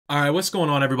Alright, what's going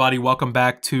on everybody? Welcome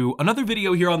back to another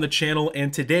video here on the channel,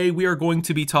 and today we are going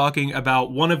to be talking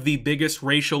about one of the biggest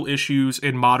racial issues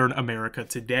in modern America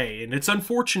today. And it's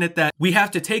unfortunate that we have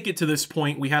to take it to this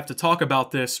point, we have to talk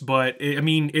about this, but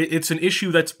it's an issue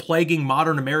that's plaguing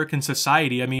modern American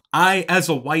society. I, as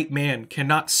a white man,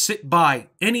 cannot sit by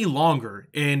any longer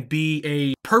and be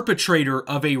a perpetrator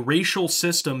of a racial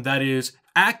system that is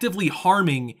actively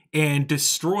harming and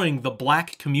destroying the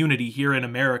black community here in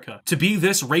America. To be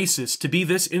this racist, to be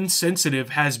this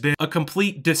insensitive has been a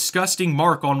complete disgusting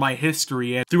mark on my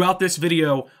history, and throughout this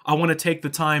video, I want to take the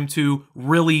time to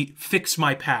really fix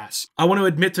my past. I want to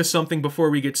admit to something before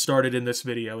we get started in this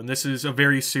video, and this is a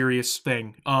very serious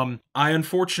thing. I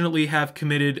unfortunately have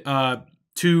committed,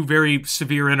 two very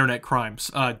severe internet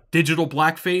crimes. Digital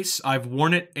blackface, I've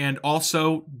worn it, and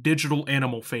also digital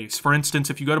animal face. For instance,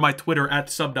 if you go to my Twitter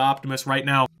at @Optimus right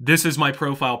now, this is my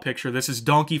profile picture. This is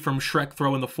Donkey from Shrek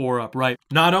throwing the 4 up, right?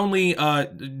 Not only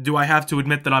do I have to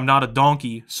admit that I'm not a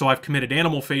donkey, so I've committed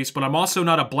animal face, but I'm also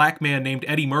not a black man named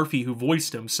Eddie Murphy who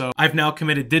voiced him, so I've now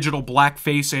committed digital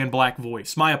blackface and black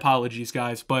voice. My apologies,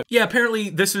 guys, but yeah, apparently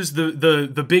this is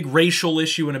the big racial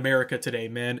issue in America today,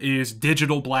 man, is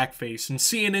digital blackface, and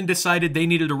CNN decided they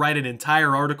needed to write an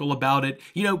entire article about it,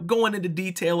 you know, going into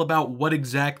detail about what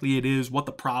exactly it is, what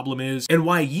the problem is, and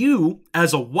why you,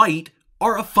 as a white,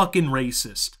 are a fucking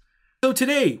racist. So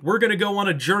today, we're gonna go on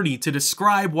a journey to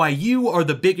describe why you are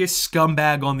the biggest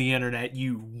scumbag on the internet,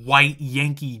 you white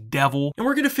Yankee devil. And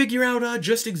we're gonna figure out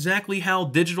just exactly how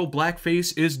digital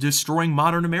blackface is destroying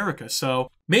modern America.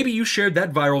 So maybe you shared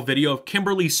that viral video of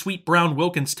Kimberly Sweet Brown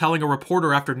Wilkins telling a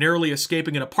reporter after narrowly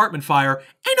escaping an apartment fire,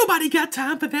 "Ain't nobody got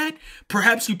time for that."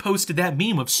 Perhaps you posted that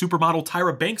meme of supermodel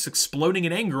Tyra Banks exploding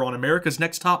in anger on America's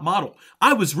Next Top Model.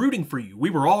 I was rooting for you.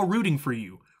 We were all rooting for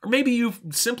you. Or maybe you've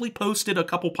simply posted a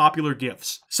couple popular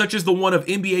GIFs, such as the one of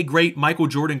NBA great Michael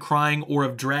Jordan crying, or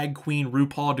of drag queen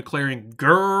RuPaul declaring,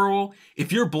 "Girl,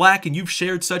 if you're black and you've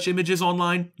shared such images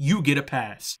online, you get a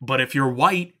pass. But if you're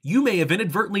white, you may have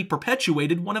inadvertently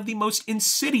perpetuated one of the most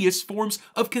insidious forms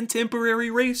of contemporary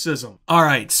racism."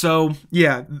 Alright, so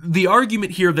yeah, the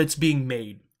argument here that's being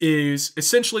made is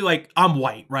essentially like, I'm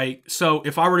white, right? So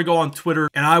if I were to go on Twitter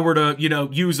and I were to, you know,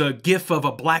 use a GIF of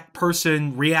a black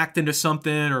person reacting to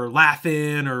something or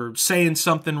laughing or saying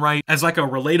something, right, as like a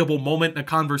relatable moment in a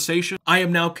conversation, I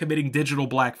am now committing digital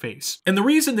blackface. And the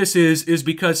reason this is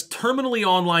because terminally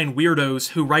online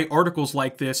weirdos who write articles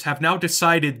like this have now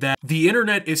decided that the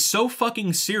internet is so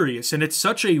fucking serious and it's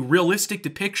such a realistic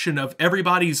depiction of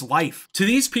everybody's life. To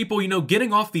these people, you know,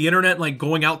 getting off the internet, like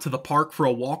going out to the park for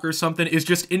a walk or something, is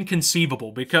just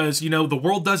inconceivable because, you know, the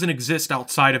world doesn't exist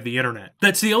outside of the internet.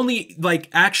 That's the only, like,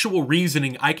 actual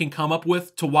reasoning I can come up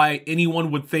with to why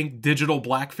anyone would think digital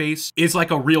blackface is like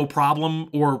a real problem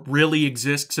or really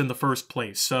exists in the first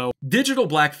place. So, digital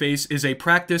blackface is a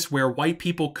practice where white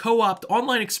people co-opt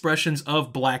online expressions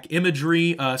of black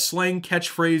imagery, slang,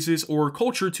 catchphrases, or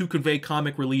culture to convey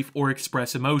comic relief or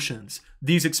express emotions.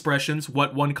 These expressions,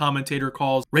 what one commentator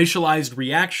calls racialized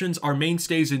reactions, are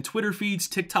mainstays in Twitter feeds,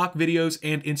 TikTok videos,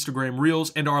 and Instagram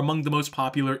Reels, and are among the most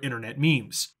popular internet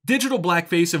memes. Digital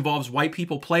blackface involves white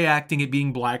people play acting at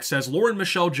being black, says Lauren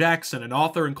Michelle Jackson, an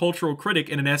author and cultural critic,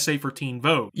 in an essay for Teen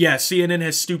Vogue. Yeah, CNN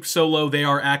has stooped so low they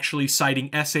are actually citing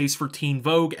essays for Teen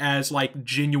Vogue as, like,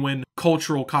 genuine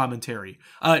cultural commentary.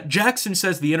 Jackson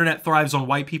says the internet thrives on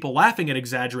white people laughing at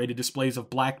exaggerated displays of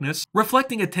blackness,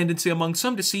 reflecting a tendency among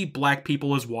some to see black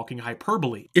people as walking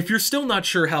hyperbole. If you're still not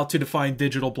sure how to define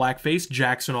digital blackface,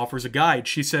 Jackson offers a guide.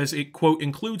 She says it, quote,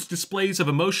 includes displays of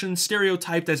emotion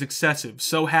stereotyped as excessive,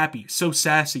 so happy, so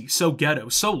sassy, so ghetto,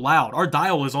 so loud, our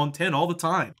dial is on 10 all the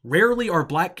time. Rarely are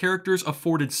black characters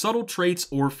afforded subtle traits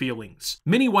or feelings.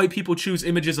 Many white people choose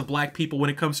images of black people when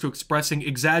it comes to expressing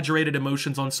exaggerated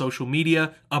emotions on social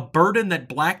media, a burden that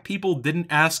black people didn't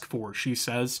ask for, she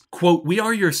says. Quote, "We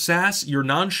are your sass, your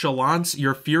nonchalance,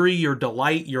 your fury, your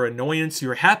delight, your annoyance,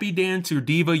 your happy dance, your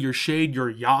diva, your shade, your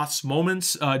yas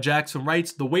moments," Jackson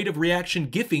writes. "The weight of reaction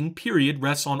gifting, period,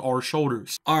 rests on our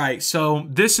shoulders." Alright, so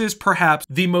this is perhaps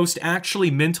the most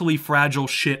actually mentally fragile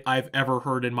shit I've ever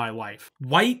heard in my life.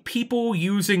 White people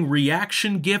using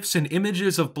reaction gifs and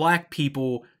images of black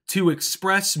people to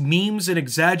express memes and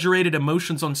exaggerated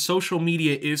emotions on social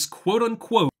media is, quote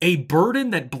unquote, a burden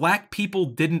that black people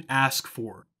didn't ask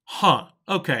for. Huh.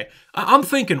 Okay. I'm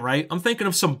thinking, right? I'm thinking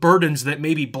of some burdens that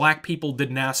maybe black people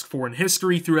didn't ask for in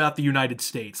history throughout the United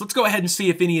States. Let's go ahead and see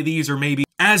if any of these are maybe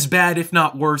as bad, if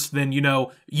not worse, than, you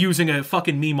know, using a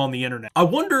fucking meme on the internet. I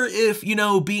wonder if, you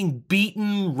know, being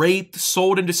beaten, raped,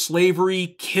 sold into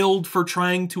slavery, killed for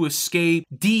trying to escape,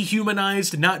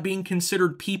 dehumanized, not being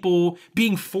considered people,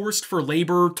 being forced for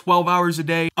labor 12 hours a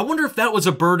day. I wonder if that was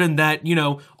a burden that, you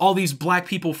know, all these black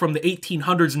people from the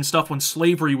 1800s and stuff when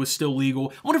slavery was still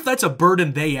legal, I wonder if that's a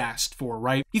burden they asked for,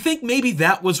 right? You think maybe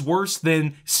that was worse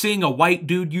than seeing a white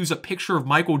dude use a picture of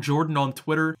Michael Jordan on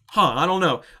Twitter? Huh, I don't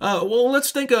know. Well,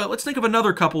 let's think of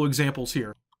another couple examples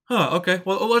here. Okay.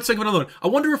 Well, let's think of another one. I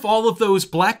wonder if all of those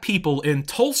black people in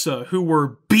Tulsa who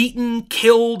were beaten,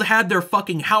 killed, had their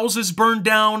fucking houses burned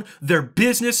down, their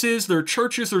businesses, their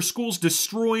churches, their schools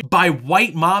destroyed by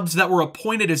white mobs that were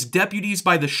appointed as deputies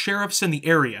by the sheriffs in the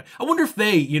area. I wonder if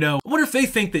they, you know, I wonder if they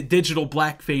think that digital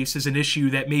blackface is an issue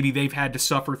that maybe they've had to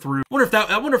suffer through.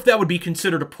 I wonder if that would be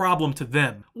considered a problem to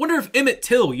them. I wonder if Emmett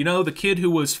Till, you know, the kid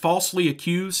who was falsely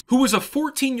accused, who was a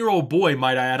 14-year-old boy,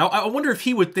 might I add, I wonder if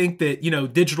he would think that, you know,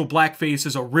 digital blackface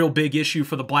is a real big issue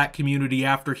for the black community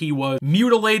after he was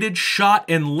mutilated, shot,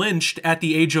 and lynched at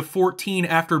the age of 14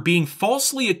 after being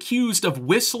falsely accused of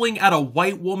whistling at a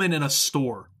white woman in a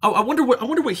store. I wonder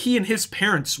what he and his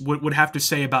parents would have to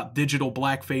say about digital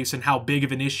blackface and how big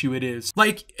of an issue it is.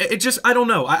 Like, it just, I don't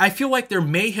know. I feel like there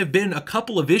may have been a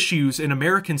couple of issues in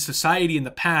American society in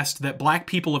the past that black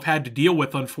people have had to deal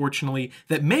with, unfortunately,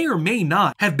 that may or may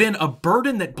not have been a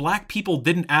burden that black people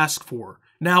didn't ask for.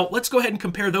 Now, let's go ahead and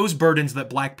compare those burdens that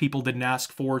black people didn't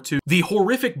ask for to the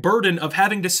horrific burden of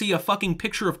having to see a fucking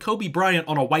picture of Kobe Bryant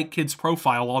on a white kid's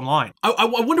profile online. I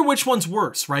wonder which one's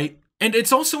worse, right? And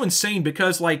it's also insane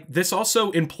because, like, this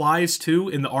also implies, too,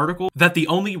 in the article, that the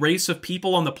only race of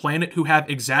people on the planet who have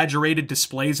exaggerated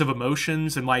displays of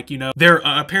emotions and, like, you know, they're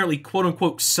apparently,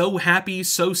 quote-unquote, so happy,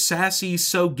 so sassy,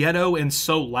 so ghetto, and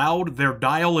so loud, their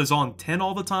dial is on 10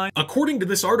 all the time. According to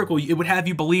this article, it would have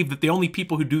you believe that the only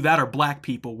people who do that are black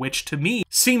people, which, to me,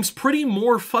 seems pretty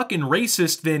more fucking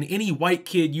racist than any white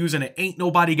kid using an ain't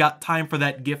nobody got time for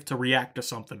that gift to react to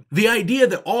something. The idea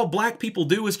that all black people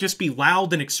do is just be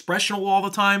loud and expressional all the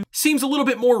time seems a little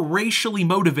bit more racially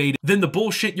motivated than the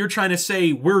bullshit you're trying to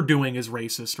say we're doing is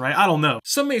racist, right? I don't know.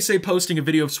 Some may say posting a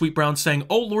video of Sweet Brown saying,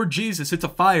 "Oh Lord Jesus, it's a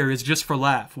fire," is just for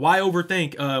laugh. Why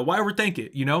overthink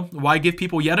it, you know? Why give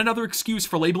people yet another excuse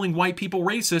for labeling white people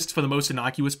racists for the most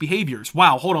innocuous behaviors?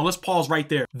 Wow, hold on, let's pause right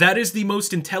there. That is the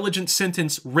most intelligent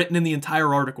sentence written in the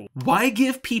entire article. Why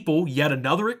give people yet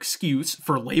another excuse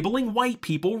for labeling white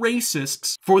people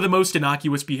racists for the most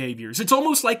innocuous behaviors? It's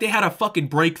almost like they had a fucking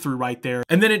breakthrough right there,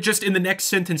 and then it just in the next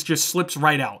sentence just slips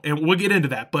right out, and we'll get into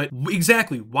that. But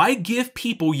exactly, why give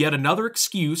people yet another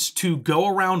excuse to go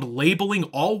around labeling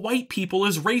all white people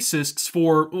as racists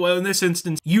for, well, in this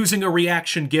instance, using a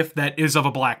reaction GIF that is of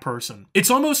a black person? It's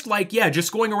almost like, yeah,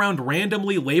 just going around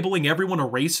randomly labeling everyone a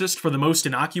racist for the most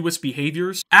innocuous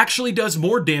behaviors actually does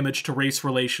more damage to race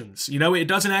relations. You know, it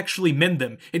doesn't actually mend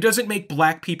them. It doesn't make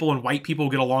black people and white people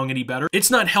get along any better. It's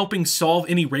not helping solve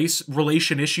any race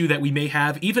relation issue that we may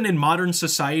have, even in modern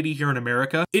society here in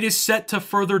America. It is set to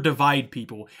further divide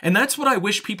people. And that's what I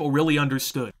wish people really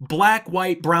understood. Black,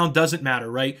 white, brown doesn't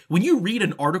matter, right? When you read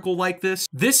an article like this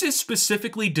is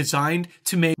specifically designed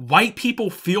to make white people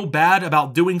feel bad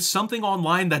about doing something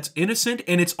online that's innocent,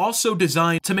 and it's also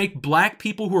designed to make black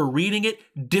people who are reading it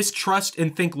distrust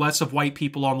and think less of white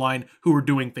people online who are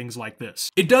doing things like this.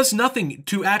 It does nothing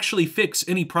to actually fix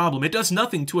any problem. It does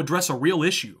nothing to address a real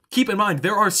issue. Keep in mind,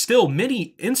 there are still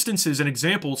many instances and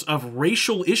examples of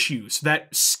racial issues that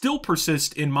still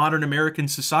persist in modern American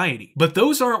society. But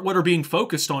those aren't what are being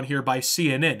focused on here by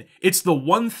CNN. It's the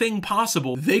one thing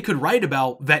possible they could write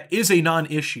about that is a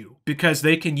non-issue, because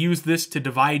they can use this to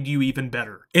divide you even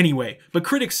better. Anyway, but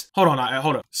critics, hold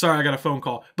on. Sorry, I got a phone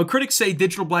call. But critics say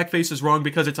digital blackface is wrong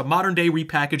because it's a modern day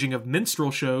repackaging of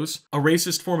minstrel shows, a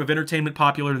racist form of entertainment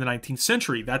popular in the 19th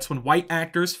century. That's when white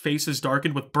actors, faces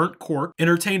darkened with burnt cork,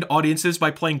 entertained audiences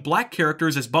by playing black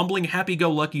characters as bumbling,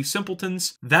 happy-go-lucky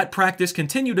simpletons. That practice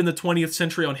continued in the 20th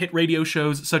century on hit radio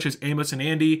shows such as Amos and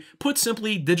Andy. Put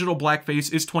simply, digital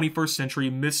blackface is 21st century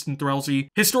minstrelsy.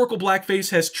 Historical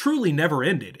blackface has truly never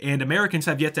ended, and Americans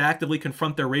have yet to actively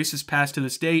confront their racist past to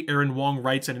this day, Aaron Wong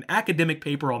writes in an academic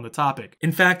paper on the topic.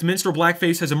 In fact, minstrel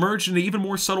blackface has emerged into even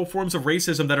more subtle forms of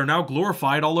racism that are now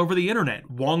glorified all over the internet.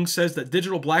 Wong says that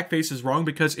digital blackface is wrong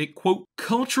because it, quote,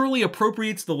 culturally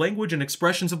appropriates the language and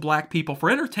expressions of black people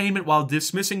for entertainment while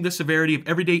dismissing the severity of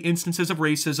everyday instances of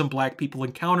racism black people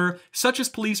encounter, such as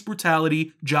police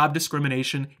brutality, job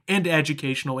discrimination, and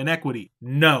educational inequity.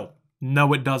 No.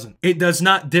 No, it doesn't. It does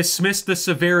not dismiss the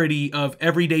severity of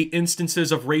everyday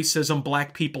instances of racism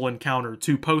black people encounter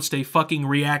to post a fucking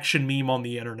reaction meme on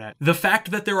the internet. The fact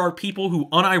that there are people who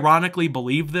unironically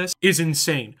believe this is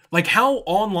insane. Like, how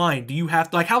online do you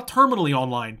have to, like, how terminally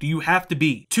online do you have to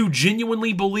be to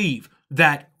genuinely believe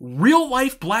that real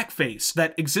life blackface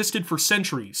that existed for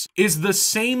centuries is the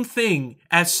same thing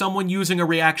as someone using a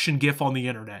reaction GIF on the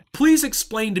internet? Please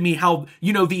explain to me how,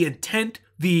 you know, the intent,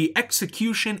 the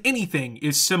execution, anything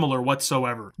is similar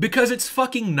whatsoever. Because it's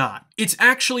fucking not. It's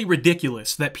actually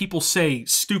ridiculous that people say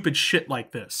stupid shit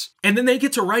like this. And then they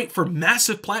get to write for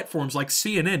massive platforms like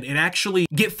CNN and actually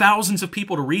get thousands of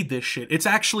people to read this shit. It's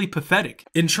actually pathetic.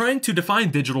 In trying to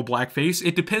define digital blackface,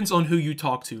 it depends on who you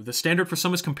talk to. The standard for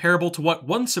some is comparable to what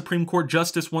one Supreme Court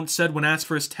justice once said when asked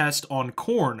for his test on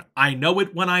corn: "I know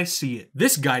it when I see it."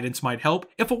 This guidance might help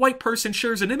if a white person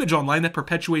shares an image online that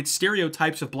perpetuates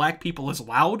stereotypes of black people as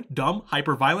loud, dumb,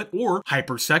 hyperviolent, or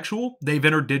hypersexual. They've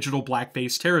entered digital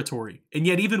blackface territory. And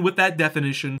yet, even with that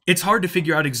definition, it's hard to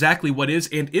figure out exactly what is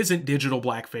and isn't digital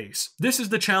blackface. This is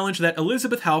the challenge that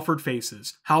Elizabeth Halford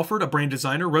faces. Halford, a brand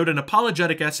designer, wrote an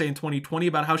apologetic essay in 2020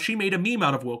 about how she made a meme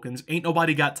out of Wilkins' "Ain't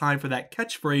nobody got time for that"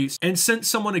 catchphrase and sent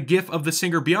someone a gif of the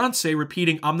singer Beyonce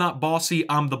repeating "I'm not bossy,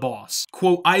 I'm the boss."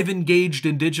 Quote, "I've engaged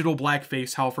in digital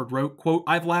blackface," Halford wrote. Quote,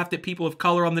 "I've laughed at people of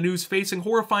color on the news facing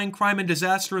horrifying crime and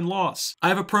disaster and loss.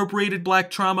 I've appropriated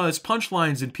black trauma as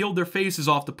punchlines and peeled their faces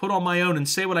off to put on my own and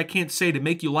say what I can't say to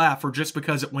make you laugh or just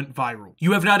because it went viral.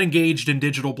 You have not engaged in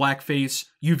digital blackface.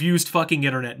 You've used fucking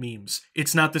internet memes.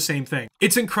 It's not the same thing."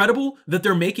 It's incredible that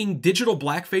they're making digital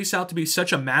blackface out to be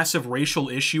such a massive racial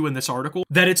issue in this article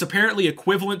that it's apparently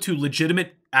equivalent to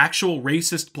legitimate actual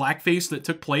racist blackface that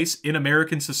took place in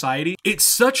American society. It's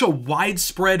such a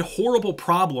widespread, horrible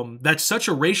problem that's such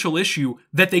a racial issue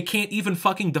that they can't even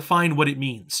fucking define what it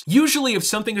means. Usually if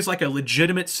something is like a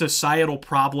legitimate societal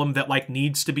problem that like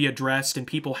needs to be addressed and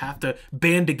people have to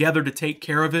band together to take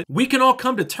care of it, we can all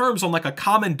come to terms on like a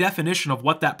common definition of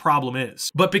what that problem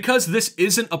is. But because this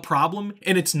isn't a problem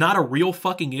and it's not a real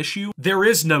fucking issue, there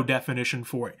is no definition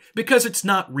for it because it's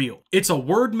not real. It's a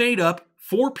word made up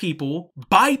for people,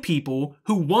 by people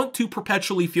who want to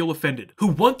perpetually feel offended, who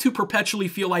want to perpetually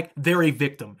feel like they're a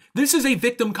victim. This is a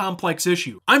victim complex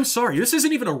issue. I'm sorry, this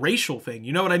isn't even a racial thing,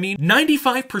 you know what I mean?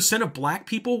 95% of black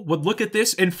people would look at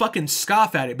this and fucking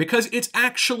scoff at it because it's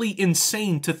actually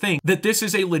insane to think that this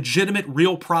is a legitimate,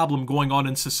 real problem going on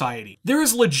in society. There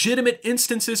is legitimate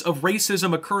instances of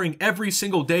racism occurring every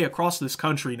single day across this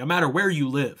country, no matter where you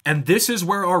live. And this is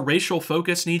where our racial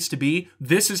focus needs to be.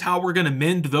 This is how we're gonna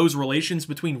mend those relations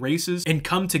between races and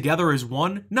come together as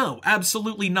one? No,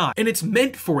 absolutely not. And it's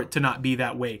meant for it to not be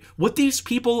that way. What these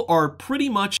people are pretty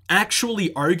much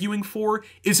actually arguing for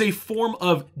is a form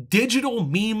of digital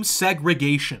meme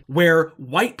segregation, where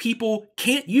white people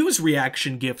can't use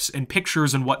reaction GIFs and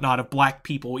pictures and whatnot of black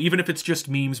people, even if it's just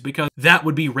memes, because that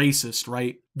would be racist,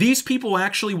 right? These people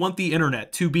actually want the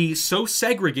internet to be so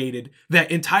segregated that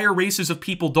entire races of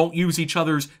people don't use each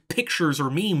other's pictures or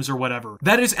memes or whatever.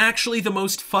 That is actually the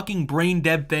most fucking brain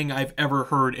dead thing I've ever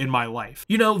heard in my life.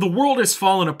 You know, the world is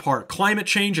falling apart. Climate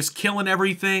change is killing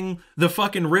everything. The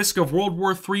fucking risk of World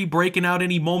War III breaking out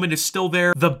any moment is still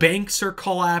there. The banks are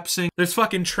collapsing. There's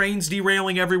fucking trains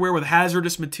derailing everywhere with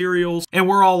hazardous materials. And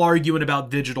we're all arguing about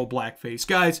digital blackface.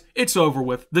 Guys, it's over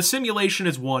with. The simulation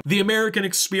is won. The American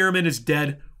experiment is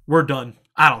dead. We're done.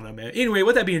 I don't know, man. Anyway,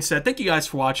 with that being said, thank you guys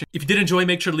for watching. If you did enjoy,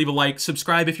 make sure to leave a like,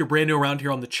 subscribe if you're brand new around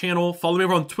here on the channel. Follow me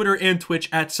over on Twitter and Twitch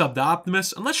at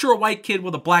 @SubTheOptimus. Unless you're a white kid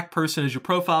with a black person as your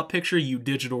profile picture, you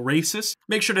digital racist.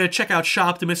 Make sure to check out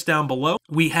Shoptimus down below.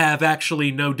 We have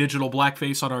actually no digital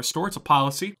blackface on our store. It's a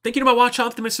policy. Thank you to my Watch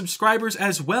Optimus subscribers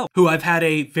as well, who I've had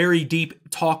a very deep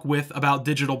talk with about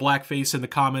digital blackface in the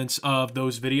comments of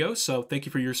those videos. So thank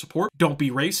you for your support. Don't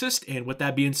be racist. And with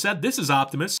that being said, this is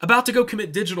Optimus, about to go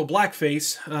commit digital blackface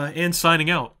and signing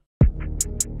out.